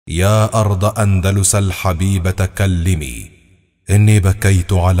يا أرض أندلس الحبيبة كلمي، إني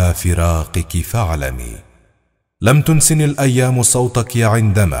بكيت على فراقك فاعلمي. لم تنسني الأيام صوتك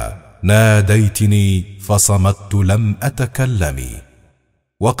عندما ناديتني فصمت لم أتكلم.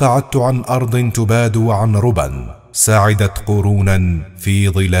 وقعدت عن أرض تباد وعن ربا ساعدت قرونا في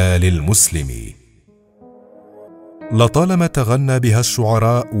ظلال المسلم. لطالما تغنى بها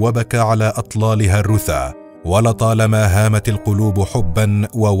الشعراء وبكى على أطلالها الرثى، ولطالما هامت القلوب حبا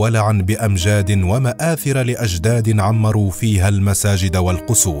وولعا بأمجاد ومآثر لأجداد عمروا فيها المساجد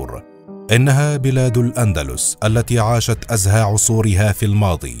والقصور. إنها بلاد الأندلس التي عاشت أزهى عصورها في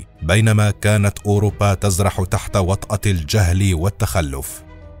الماضي، بينما كانت أوروبا تزرح تحت وطأة الجهل والتخلف.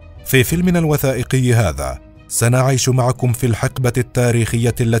 في فيلمنا الوثائقي هذا سنعيش معكم في الحقبة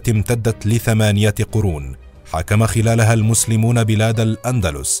التاريخية التي امتدت ل8 قرون، حكم خلالها المسلمون بلاد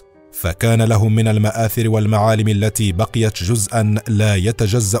الأندلس، فكان لهم من المآثر والمعالم التي بقيت جزءا لا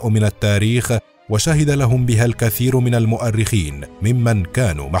يتجزأ من التاريخ، وشهد لهم بها الكثير من المؤرخين ممن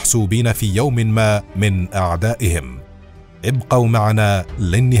كانوا محسوبين في يوم ما من أعدائهم. ابقوا معنا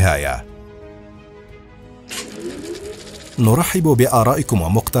للنهاية. نرحب بآرائكم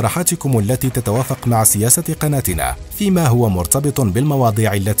ومقترحاتكم التي تتوافق مع سياسة قناتنا فيما هو مرتبط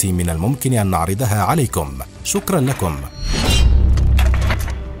بالمواضيع التي من الممكن أن نعرضها عليكم. شكرا لكم.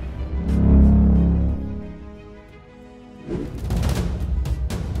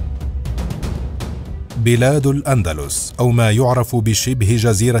 بلاد الأندلس أو ما يعرف بشبه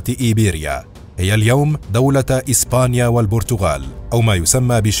جزيرة إيبيريا هي اليوم دولة إسبانيا والبرتغال، أو ما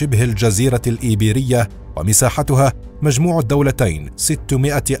يسمى بشبه الجزيرة الإيبيرية، ومساحتها مجموع الدولتين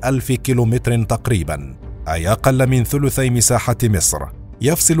 600 ألف كيلومتر تقريبا، أي أقل من ثلثي مساحة مصر.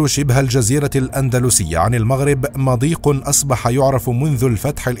 يفصل شبه الجزيرة الأندلسية عن المغرب مضيق أصبح يعرف منذ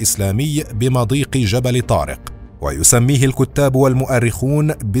الفتح الإسلامي بمضيق جبل طارق، ويسميه الكتاب والمؤرخون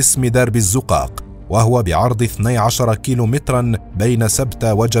باسم درب الزقاق، وهو بعرض 12 كيلومترا بين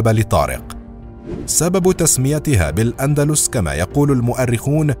سبتة وجبل طارق. سبب تسميتها بالأندلس كما يقول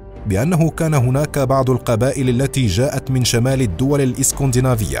المؤرخون بأنه كان هناك بعض القبائل التي جاءت من شمال الدول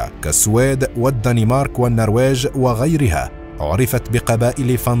الإسكندنافية كالسويد والدنمارك والنرويج وغيرها، عرفت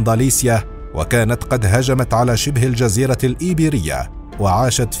بقبائل فنداليسيا، وكانت قد هجمت على شبه الجزيرة الإيبيرية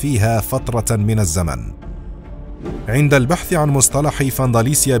وعاشت فيها فترة من الزمن. عند البحث عن مصطلح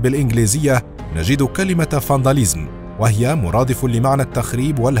فنداليسيا بالإنجليزية نجد كلمة فانداليزم، وهي مرادف لمعنى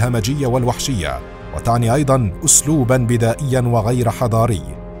التخريب والهمجية والوحشية، وتعني أيضا أسلوبا بدائيا وغير حضاري.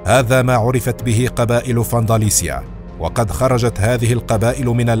 هذا ما عرفت به قبائل فانداليسيا، وقد خرجت هذه القبائل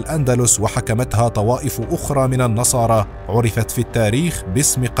من الأندلس وحكمتها طوائف أخرى من النصارى عرفت في التاريخ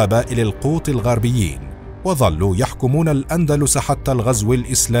باسم قبائل القوط الغربيين، وظلوا يحكمون الأندلس حتى الغزو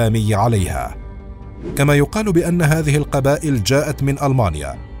الإسلامي عليها. كما يقال بأن هذه القبائل جاءت من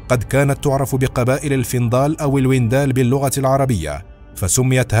ألمانيا، قد كانت تعرف بقبائل الفندال أو الويندال باللغة العربية،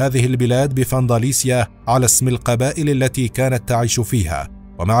 فسميت هذه البلاد بفنداليسيا على اسم القبائل التي كانت تعيش فيها،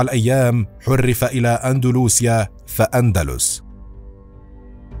 ومع الأيام حرف إلى أندلوسيا فأندلس.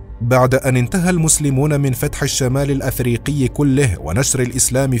 بعد أن انتهى المسلمون من فتح الشمال الأفريقي كله ونشر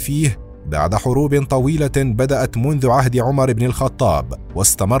الإسلام فيه، بعد حروب طويلة بدأت منذ عهد عمر بن الخطاب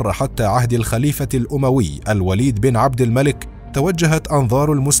واستمر حتى عهد الخليفة الأموي الوليد بن عبد الملك، توجهت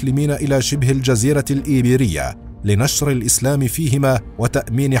أنظار المسلمين إلى شبه الجزيرة الإيبيرية لنشر الإسلام فيهما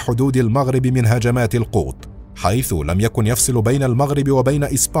وتأمين حدود المغرب من هجمات القوط، حيث لم يكن يفصل بين المغرب وبين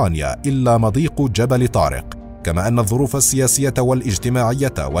إسبانيا إلا مضيق جبل طارق. كما أن الظروف السياسية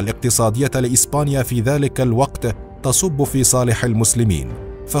والاجتماعية والاقتصادية لإسبانيا في ذلك الوقت تصب في صالح المسلمين،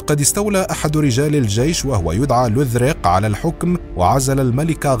 فقد استولى أحد رجال الجيش وهو يدعى لذرق على الحكم وعزل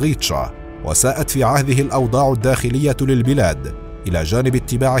الملك غيتشا، وساءت في عهده الأوضاع الداخلية للبلاد إلى جانب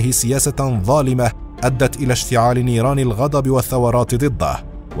اتباعه سياسة ظالمة أدت إلى اشتعال نيران الغضب والثورات ضده.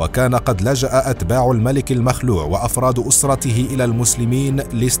 وكان قد لجأ أتباع الملك المخلوع وأفراد أسرته إلى المسلمين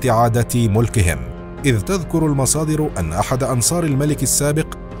لاستعادة ملكهم، إذ تذكر المصادر أن أحد أنصار الملك السابق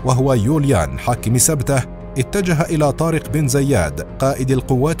وهو يوليان حاكم سبتة اتجه إلى طارق بن زياد قائد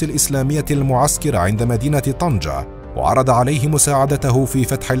القوات الإسلامية المعسكرة عند مدينة طنجة، وعرض عليه مساعدته في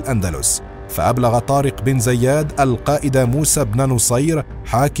فتح الأندلس، فأبلغ طارق بن زياد القائد موسى بن نصير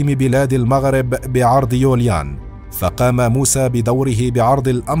حاكم بلاد المغرب بعرض يوليان، فقام موسى بدوره بعرض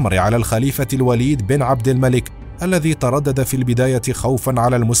الأمر على الخليفة الوليد بن عبد الملك الذي تردد في البداية خوفا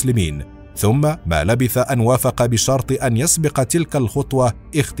على المسلمين، ثم ما لبث أن وافق بشرط أن يسبق تلك الخطوة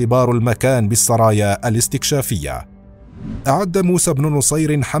اختبار المكان بالسرايا الاستكشافية. أعد موسى بن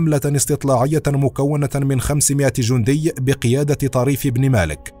نصير حملة استطلاعية مكونة من 500 جندي بقيادة طريف بن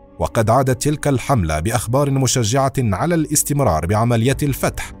مالك، وقد عادت تلك الحملة بأخبار مشجعة على الاستمرار بعملية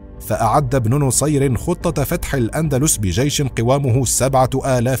الفتح، فأعد ابن نصير خطة فتح الأندلس بجيش قوامه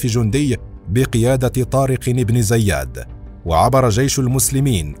 7000 جندي بقيادة طارق بن زياد، وعبر جيش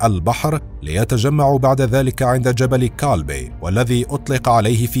المسلمين البحر ليتجمعوا بعد ذلك عند جبل كالبي، والذي أطلق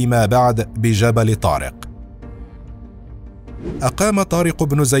عليه فيما بعد بجبل طارق. أقام طارق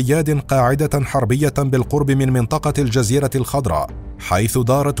بن زياد قاعدة حربية بالقرب من منطقة الجزيرة الخضراء، حيث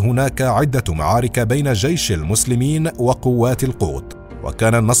دارت هناك عدة معارك بين جيش المسلمين وقوات القوط،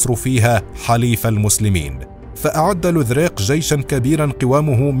 وكان النصر فيها حليف المسلمين. فأعد لذريق جيشا كبيرا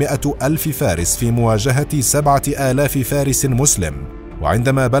قوامه 100,000 فارس في مواجهة 7,000 فارس مسلم.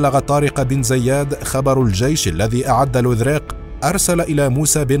 وعندما بلغ طارق بن زياد خبر الجيش الذي أعد لذريق، أرسل إلى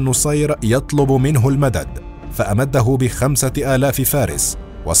موسى بن نصير يطلب منه المدد، فأمده ب5,000 فارس.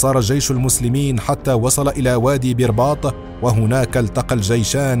 وصار جيش المسلمين حتى وصل إلى وادي برباط، وهناك التقى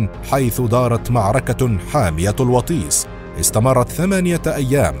الجيشان حيث دارت معركة حامية الوطيس استمرت 8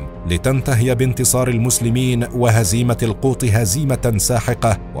 أيام لتنتهي بانتصار المسلمين وهزيمة القوط هزيمة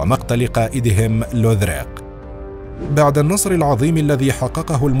ساحقة ومقتل قائدهم لذريق. بعد النصر العظيم الذي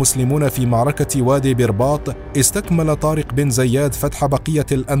حققه المسلمون في معركة وادي برباط، استكمل طارق بن زياد فتح بقية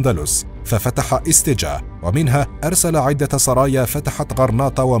الأندلس، ففتح استجا، ومنها أرسل عدة سرايا فتحت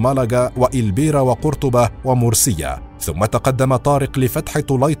غرناطة ومالغا وإلبيرة وقرطبة ومرسية. ثم تقدم طارق لفتح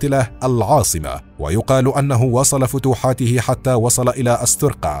طليطلة العاصمة، ويقال أنه وصل فتوحاته حتى وصل إلى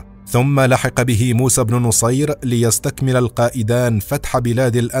أسترقة، ثم لحق به موسى بن نصير ليستكمل القائدان فتح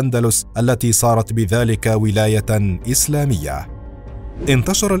بلاد الأندلس التي صارت بذلك ولاية إسلامية.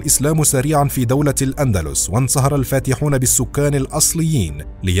 انتشر الإسلام سريعا في دولة الأندلس، وانصهر الفاتحون بالسكان الأصليين،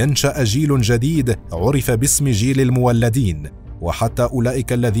 لينشأ جيل جديد عرف باسم جيل المولدين. وحتى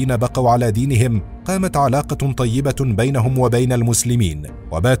أولئك الذين بقوا على دينهم قامت علاقة طيبة بينهم وبين المسلمين،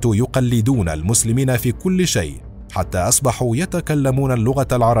 وباتوا يقلدون المسلمين في كل شيء، حتى أصبحوا يتكلمون اللغة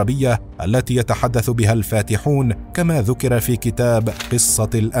العربية التي يتحدث بها الفاتحون، كما ذكر في كتاب قصة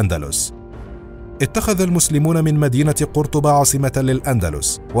الأندلس. اتخذ المسلمون من مدينة قرطبة عاصمة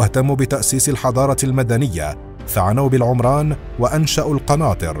للأندلس، واهتموا بتأسيس الحضارة المدنية، فعنوا بالعمران وأنشأوا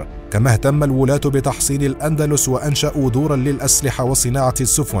القناطر، كما اهتم الولاة بتحصين الأندلس وأنشأوا دورا للأسلحة وصناعة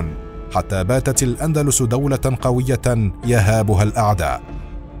السفن، حتى باتت الأندلس دولة قوية يهابها الأعداء.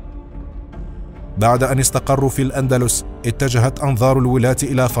 بعد أن استقروا في الأندلس، اتجهت أنظار الولاة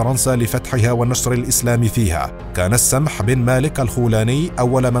إلى فرنسا لفتحها ونشر الإسلام فيها. كان السمح بن مالك الخولاني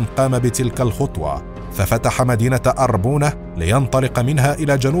أول من قام بتلك الخطوة، ففتح مدينة أربونة لينطلق منها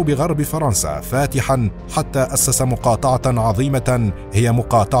إلى جنوب غرب فرنسا فاتحا، حتى أسس مقاطعة عظيمة هي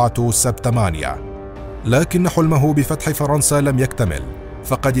مقاطعة سبتمانيا. لكن حلمه بفتح فرنسا لم يكتمل،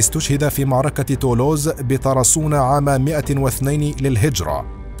 فقد استشهد في معركة تولوز بطرسون عام 102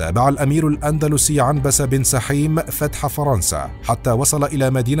 للهجرة. تابع الأمير الأندلسي عنبس بن سحيم فتح فرنسا حتى وصل إلى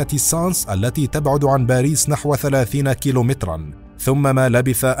مدينة سانس التي تبعد عن باريس نحو 30 كيلومترا، ثم ما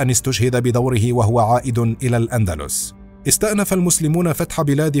لبث أن استشهد بدوره وهو عائد إلى الأندلس. استأنف المسلمون فتح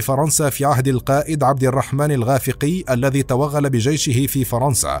بلاد فرنسا في عهد القائد عبد الرحمن الغافقي الذي توغل بجيشه في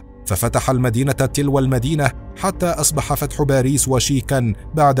فرنسا، ففتح المدينة تلو المدينة حتى أصبح فتح باريس وشيكا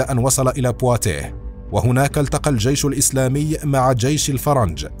بعد أن وصل إلى بواتيه. وهناك التقى الجيش الإسلامي مع جيش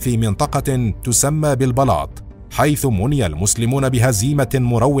الفرنج في منطقة تسمى بالبلاد، حيث مني المسلمون بهزيمة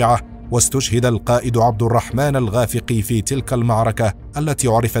مروعة، واستشهد القائد عبد الرحمن الغافقي في تلك المعركة التي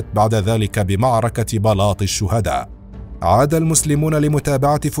عرفت بعد ذلك بمعركة بلاط الشهداء. عاد المسلمون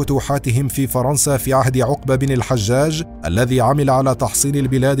لمتابعة فتوحاتهم في فرنسا في عهد عقبة بن الحجاج الذي عمل على تحصين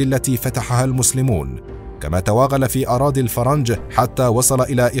البلاد التي فتحها المسلمون، كما توغل في أراضي الفرنج حتى وصل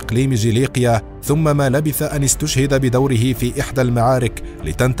إلى إقليم جليقيا، ثم ما لبث أن استشهد بدوره في إحدى المعارك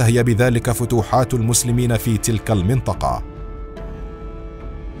لتنتهي بذلك فتوحات المسلمين في تلك المنطقة.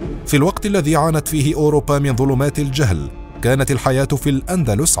 في الوقت الذي عانت فيه أوروبا من ظلمات الجهل، كانت الحياة في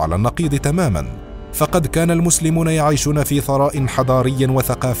الأندلس على النقيض تماما، فقد كان المسلمون يعيشون في ثراء حضاري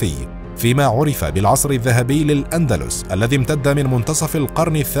وثقافي، فيما عرف بالعصر الذهبي للأندلس الذي امتد من منتصف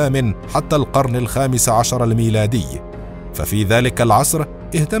القرن الثامن حتى القرن ال15 الميلادي. ففي ذلك العصر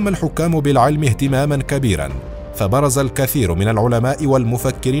اهتم الحكام بالعلم اهتماما كبيرا، فبرز الكثير من العلماء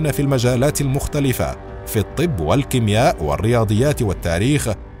والمفكرين في المجالات المختلفة، في الطب والكيمياء والرياضيات والتاريخ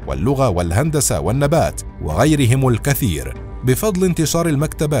واللغة والهندسة والنبات وغيرهم الكثير، بفضل انتشار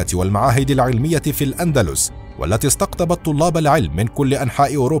المكتبات والمعاهد العلمية في الأندلس، والتي استقطبت طلاب العلم من كل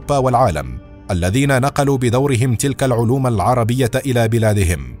أنحاء أوروبا والعالم، الذين نقلوا بدورهم تلك العلوم العربية إلى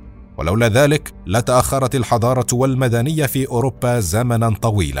بلادهم. ولولا ذلك لتأخرت الحضارة والمدنية في أوروبا زمنا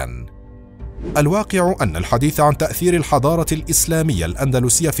طويلا. الواقع أن الحديث عن تأثير الحضارة الإسلامية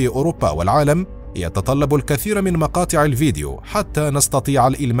الأندلسية في أوروبا والعالم يتطلب الكثير من مقاطع الفيديو حتى نستطيع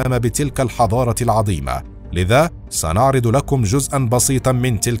الإلمام بتلك الحضارة العظيمة، لذا سنعرض لكم جزءاً بسيطاً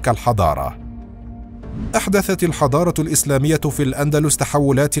من تلك الحضارة. أحدثت الحضارة الإسلامية في الأندلس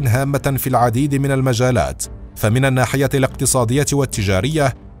تحولات هامة في العديد من المجالات، فمن الناحية الاقتصادية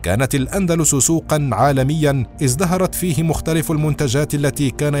والتجارية كانت الأندلس سوقاً عالمياً ازدهرت فيه مختلف المنتجات التي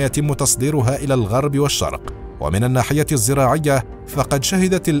كان يتم تصديرها إلى الغرب والشرق. ومن الناحية الزراعية فقد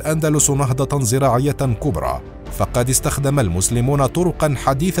شهدت الأندلس نهضة زراعية كبرى، فقد استخدم المسلمون طرقاً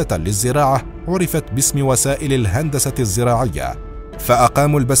حديثة للزراعة عرفت باسم وسائل الهندسة الزراعية،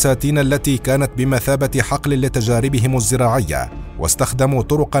 فأقاموا البساتين التي كانت بمثابة حقل لتجاربهم الزراعية، واستخدموا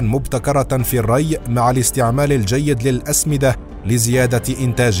طرقاً مبتكرة في الري مع الاستعمال الجيد للأسمدة لزيادة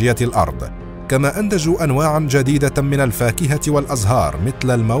إنتاجية الأرض. كما أنتجوا أنواعاً جديدة من الفاكهة والأزهار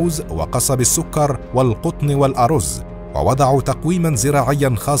مثل الموز وقصب السكر والقطن والأرز، ووضعوا تقويماً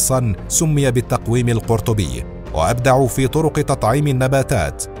زراعياً خاصاً سمي بالتقويم القرطبي، وأبدعوا في طرق تطعيم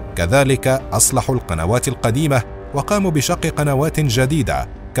النباتات. كذلك أصلحوا القنوات القديمة وقاموا بشق قنوات جديدة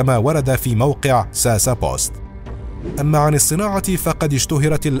كما ورد في موقع ساسا بوست. أما عن الصناعة فقد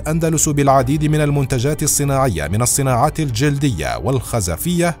اشتهرت الأندلس بالعديد من المنتجات الصناعية من الصناعات الجلدية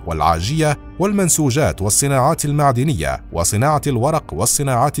والخزفية والعاجية والمنسوجات والصناعات المعدنية وصناعة الورق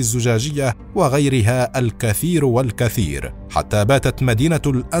والصناعات الزجاجية وغيرها الكثير والكثير، حتى باتت مدينة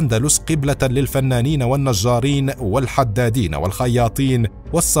الأندلس قبلة للفنانين والنجارين والحدادين والخياطين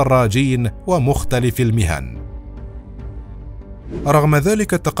والسراجين ومختلف المهن. رغم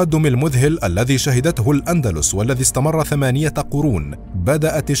ذلك التقدم المذهل الذي شهدته الأندلس والذي استمر 8 قرون،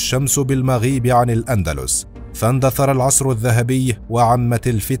 بدأت الشمس بالمغيب عن الأندلس، فاندثر العصر الذهبي وعمت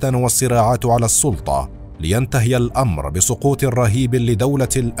الفتن والصراعات على السلطة، لينتهي الأمر بسقوط رهيب لدولة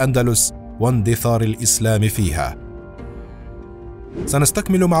الأندلس واندثار الإسلام فيها.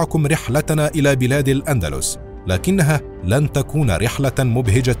 سنستكمل معكم رحلتنا إلى بلاد الأندلس، لكنها لن تكون رحلة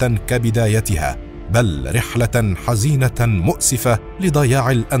مبهجة كبدايتها، بل رحلة حزينة مؤسفة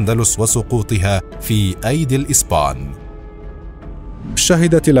لضياع الأندلس وسقوطها في أيدي الإسبان.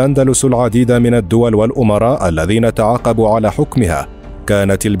 شهدت الأندلس العديد من الدول والأمراء الذين تعاقبوا على حكمها.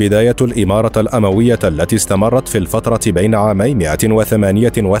 كانت البداية الإمارة الأموية التي استمرت في الفترة بين عامي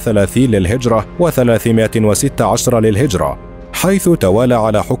 138 للهجرة و316 للهجرة، حيث توالى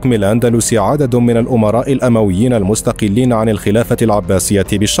على حكم الأندلس عدد من الأمراء الأمويين المستقلين عن الخلافة العباسية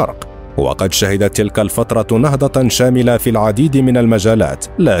بالشرق. وقد شهدت تلك الفترة نهضة شاملة في العديد من المجالات،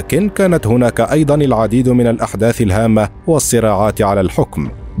 لكن كانت هناك أيضا العديد من الأحداث الهامة والصراعات على الحكم،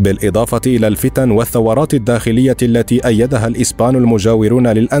 بالإضافة إلى الفتن والثورات الداخلية التي أيدها الإسبان المجاورون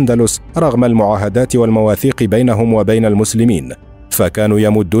للأندلس رغم المعاهدات والمواثيق بينهم وبين المسلمين، فكانوا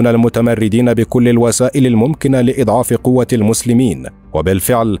يمدون المتمردين بكل الوسائل الممكنة لإضعاف قوة المسلمين.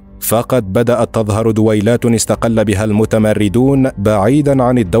 وبالفعل فقد بدأت تظهر دويلات استقل بها المتمردون بعيدا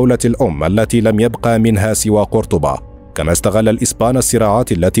عن الدولة الأم التي لم يبقى منها سوى قرطبة. كما استغل الإسبان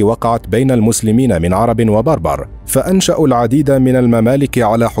الصراعات التي وقعت بين المسلمين من عرب وبربر، فأنشأوا العديد من الممالك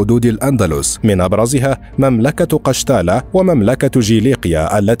على حدود الأندلس، من أبرزها مملكة قشتالة ومملكة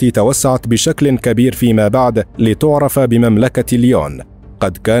جيليقيا التي توسعت بشكل كبير فيما بعد لتعرف بمملكة اليوم.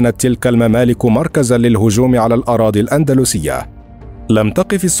 قد كانت تلك الممالك مركزا للهجوم على الأراضي الأندلسية. لم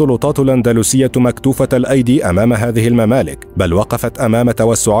تقف السلطات الأندلسية مكتوفة الأيدي أمام هذه الممالك، بل وقفت أمام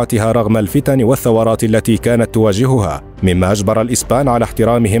توسعاتها رغم الفتن والثورات التي كانت تواجهها، مما أجبر الإسبان على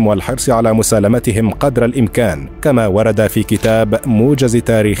احترامهم والحرص على مسالمتهم قدر الإمكان، كما ورد في كتاب موجز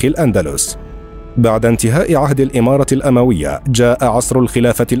تاريخ الأندلس. بعد انتهاء عهد الإمارة الأموية جاء عصر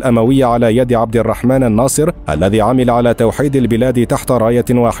الخلافة الأموية على يد عبد الرحمن الناصر، الذي عمل على توحيد البلاد تحت راية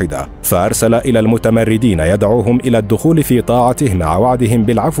واحدة، فأرسل إلى المتمردين يدعوهم إلى الدخول في طاعته مع وعدهم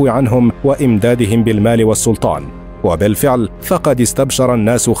بالعفو عنهم وإمدادهم بالمال والسلطان. وبالفعل فقد استبشر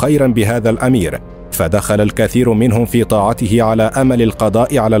الناس خيرا بهذا الأمير، فدخل الكثير منهم في طاعته على أمل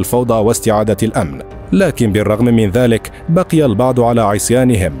القضاء على الفوضى واستعادة الأمن. لكن بالرغم من ذلك بقي البعض على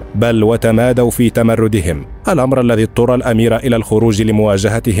عصيانهم، بل وتمادوا في تمردهم، الأمر الذي اضطر الأمير إلى الخروج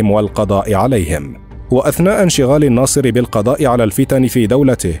لمواجهتهم والقضاء عليهم. وأثناء انشغال الناصر بالقضاء على الفتن في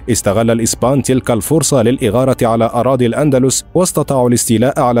دولته، استغل الإسبان تلك الفرصة للإغارة على أراضي الأندلس واستطاعوا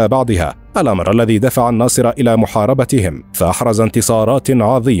الاستيلاء على بعضها، الأمر الذي دفع الناصر إلى محاربتهم، فأحرز انتصارات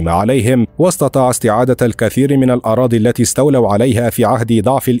عظيمة عليهم، واستطاع استعادة الكثير من الأراضي التي استولوا عليها في عهد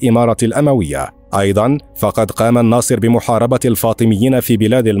ضعف الإمارة الأموية. أيضا فقد قام الناصر بمحاربة الفاطميين في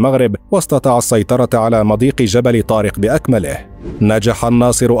بلاد المغرب، واستطاع السيطرة على مضيق جبل طارق بأكمله. نجح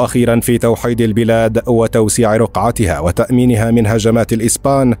الناصر أخيرا في توحيد البلاد وتوسيع رقعتها وتأمينها من هجمات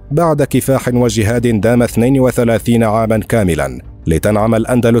الإسبان بعد كفاح وجهاد دام 32 عاما كاملا، لتنعم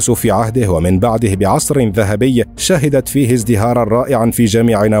الأندلس في عهده ومن بعده بعصر ذهبي شهدت فيه ازدهارا رائعا في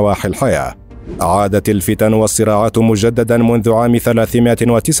جميع نواحي الحياة. عادت الفتن والصراعات مجددا منذ عام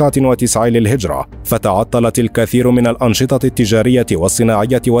 399 للهجرة، فتعطلت الكثير من الأنشطة التجارية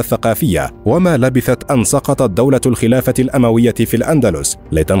والصناعية والثقافية، وما لبثت أن سقطت دولة الخلافة الأموية في الأندلس،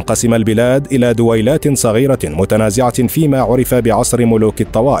 لتنقسم البلاد إلى دويلات صغيرة متنازعة فيما عرف بعصر ملوك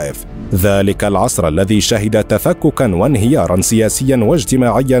الطوائف. ذلك العصر الذي شهد تفككا وانهيارا سياسيا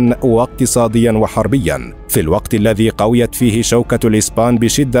واجتماعيا واقتصاديا وحربيا، في الوقت الذي قويت فيه شوكة الإسبان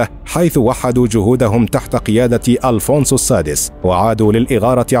بشدة، حيث وحدوا جهودهم تحت قيادة ألفونسو السادس، وعادوا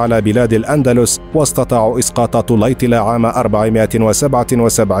للإغارة على بلاد الأندلس، واستطاعوا إسقاط طليطلة عام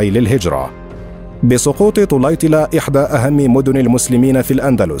 477 للهجرة. بسقوط طليطلة إحدى أهم مدن المسلمين في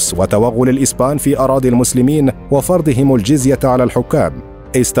الأندلس وتوغل الإسبان في أراضي المسلمين وفرضهم الجزية على الحكام،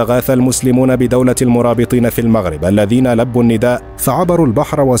 استغاث المسلمون بدولة المرابطين في المغرب الذين لبوا النداء، فعبروا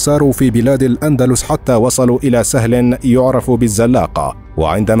البحر وساروا في بلاد الأندلس حتى وصلوا إلى سهل يعرف بالزلاقة.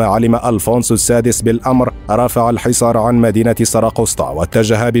 وعندما علم ألفونسو السادس بالأمر، رفع الحصار عن مدينة سرقسطة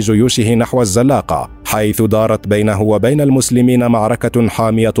واتجه بجيوشه نحو الزلاقة، حيث دارت بينه وبين المسلمين معركة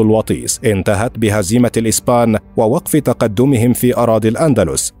حامية الوطيس انتهت بهزيمة الإسبان ووقف تقدمهم في أراضي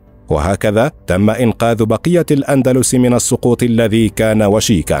الأندلس. وهكذا تم إنقاذ بقية الأندلس من السقوط الذي كان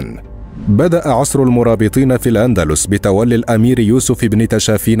وشيكا. بدأ عصر المرابطين في الأندلس بتولي الأمير يوسف بن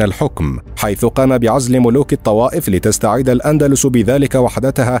تشافين الحكم، حيث قام بعزل ملوك الطوائف لتستعيد الأندلس بذلك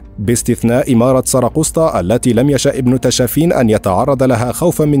وحدتها، باستثناء إمارة سرقسطة التي لم يشأ ابن تشافين أن يتعرض لها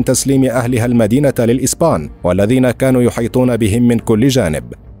خوفا من تسليم أهلها المدينة للإسبان والذين كانوا يحيطون بهم من كل جانب.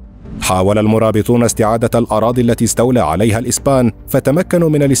 حاول المرابطون استعادة الأراضي التي استولى عليها الإسبان، فتمكنوا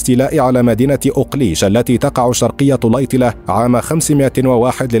من الاستيلاء على مدينة أقليش التي تقع شرقية طليطلة عام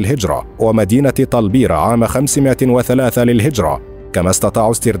 501 للهجرة، ومدينة طلبيرة عام 503 للهجرة، كما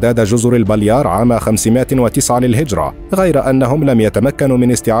استطاعوا استرداد جزر البليار عام 509 للهجرة، غير أنهم لم يتمكنوا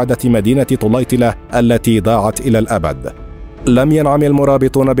من استعادة مدينة طليطلة التي ضاعت إلى الأبد. لم ينعم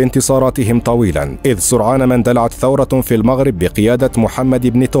المرابطون بانتصاراتهم طويلا، إذ سرعان ما اندلعت ثورة في المغرب بقيادة محمد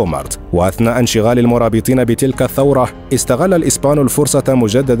بن تومرت، وأثناء انشغال المرابطين بتلك الثورة استغل الإسبان الفرصة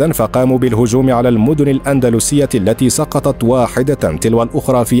مجددا، فقاموا بالهجوم على المدن الأندلسية التي سقطت واحدة تلو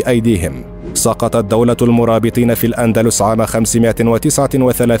الأخرى في أيديهم. سقطت دولة المرابطين في الأندلس عام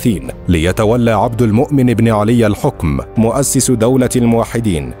 539 ليتولى عبد المؤمن بن علي الحكم، مؤسس دولة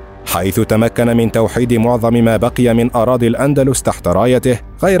الموحدين، حيث تمكن من توحيد معظم ما بقي من أراضي الأندلس تحت رايته،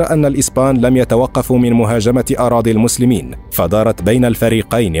 غير أن الإسبان لم يتوقفوا من مهاجمة أراضي المسلمين، فدارت بين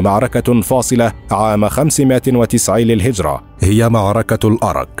الفريقين معركة فاصلة عام 590 للهجرة، هي معركة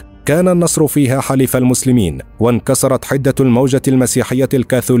الأرك. كان النصر فيها حليف المسلمين، وانكسرت حدة الموجة المسيحية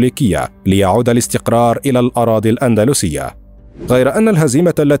الكاثوليكية ليعود الاستقرار إلى الأراضي الأندلسية. غير أن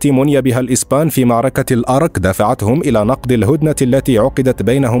الهزيمة التي مني بها الإسبان في معركة الأرك دفعتهم إلى نقض الهدنة التي عقدت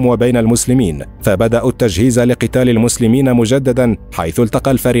بينهم وبين المسلمين، فبدأوا التجهيز لقتال المسلمين مجددا، حيث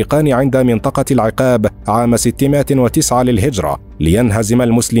التقى الفريقان عند منطقة العقاب عام 609 للهجرة، لينهزم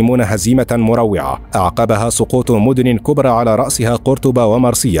المسلمون هزيمة مروعة أعقبها سقوط مدن كبرى على رأسها قرطبة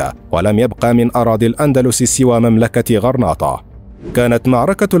ومرسية، ولم يبقى من أراضي الأندلس سوى مملكة غرناطة. كانت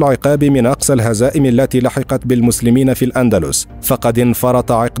معركة العقاب من أقصى الهزائم التي لحقت بالمسلمين في الأندلس، فقد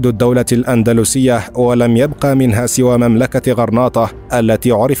انفرط عقد الدولة الأندلسية ولم يبقى منها سوى مملكة غرناطة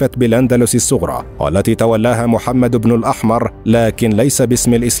التي عرفت بالأندلس الصغرى، والتي تولاها محمد بن الأحمر، لكن ليس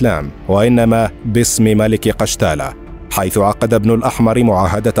باسم الإسلام وإنما باسم ملك قشتالة، حيث عقد ابن الأحمر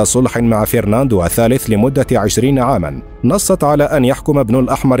معاهدة صلح مع فرناندو الثالث لمدة 20 عاما، نصت على أن يحكم ابن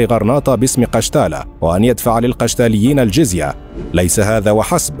الأحمر غرناطة باسم قشتالة، وأن يدفع للقشتاليين الجزية. ليس هذا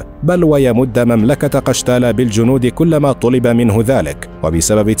وحسب، بل ويمد مملكة قشتالة بالجنود كلما طلب منه ذلك.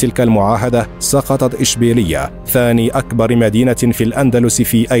 وبسبب تلك المعاهدة سقطت إشبيلية، ثاني أكبر مدينة في الأندلس،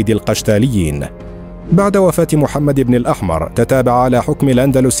 في أيدي القشتاليين. بعد وفاة محمد بن الأحمر تتابع على حكم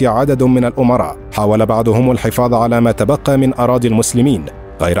الأندلس عدد من الأمراء، حاول بعضهم الحفاظ على ما تبقى من أراضي المسلمين،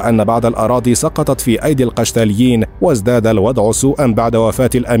 غير أن بعض الأراضي سقطت في أيدي القشتاليين، وازداد الوضع سوءا بعد وفاة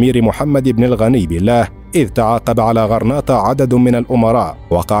الأمير محمد بن الغني بالله، إذ تعاقب على غرناطة عدد من الأمراء،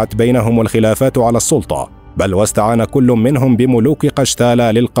 وقعت بينهم الخلافات على السلطة. بل واستعان كل منهم بملوك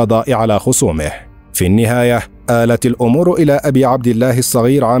قشتالة للقضاء على خصومه. في النهاية آلت الأمور إلى أبي عبد الله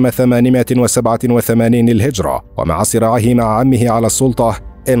الصغير عام 887 للهجرة، ومع صراعه مع عمه على السلطة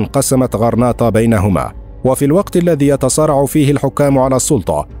انقسمت غرناطة بينهما. وفي الوقت الذي يتصارع فيه الحكام على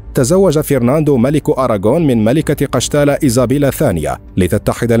السلطة تزوج فرناندو ملك أراغون من ملكة قشتالة إيزابيلا الثانية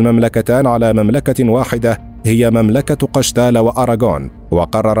لتتحد المملكتان على مملكة واحدة هي مملكة قشتالة وأراغون،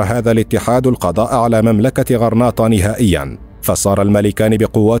 وقرر هذا الاتحاد القضاء على مملكة غرناطة نهائياً، فصار الملكان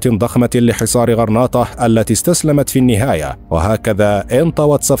بقوات ضخمة لحصار غرناطة التي استسلمت في النهاية. وهكذا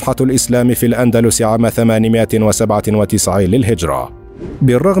انطوت صفحة الإسلام في الأندلس عام 897 للهجرة.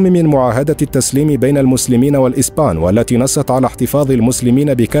 بالرغم من معاهدة التسليم بين المسلمين والإسبان والتي نصت على احتفاظ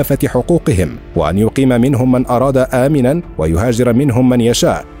المسلمين بكافة حقوقهم، وأن يقيم منهم من أراد آمناً ويهاجر منهم من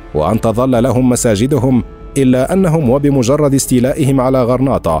يشاء، وأن تظل لهم مساجدهم، إلا أنهم وبمجرد استيلائهم على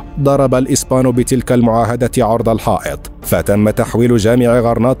غرناطة ضرب الإسبان بتلك المعاهدة عرض الحائط، فتم تحويل جامع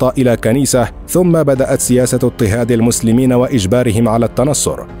غرناطة إلى كنيسة، ثم بدأت سياسة اضطهاد المسلمين وإجبارهم على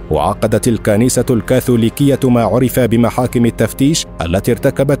التنصر. وعقدت الكنيسة الكاثوليكية ما عرف بمحاكم التفتيش التي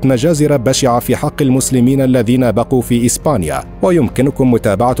ارتكبت مجازر بشعة في حق المسلمين الذين بقوا في إسبانيا، ويمكنكم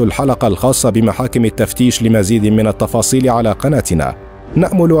متابعة الحلقة الخاصة بمحاكم التفتيش لمزيد من التفاصيل على قناتنا.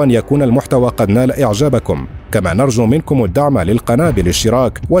 نأمل أن يكون المحتوى قد نال إعجابكم، كما نرجو منكم الدعم للقناة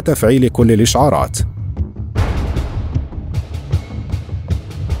بالاشتراك وتفعيل كل الإشعارات.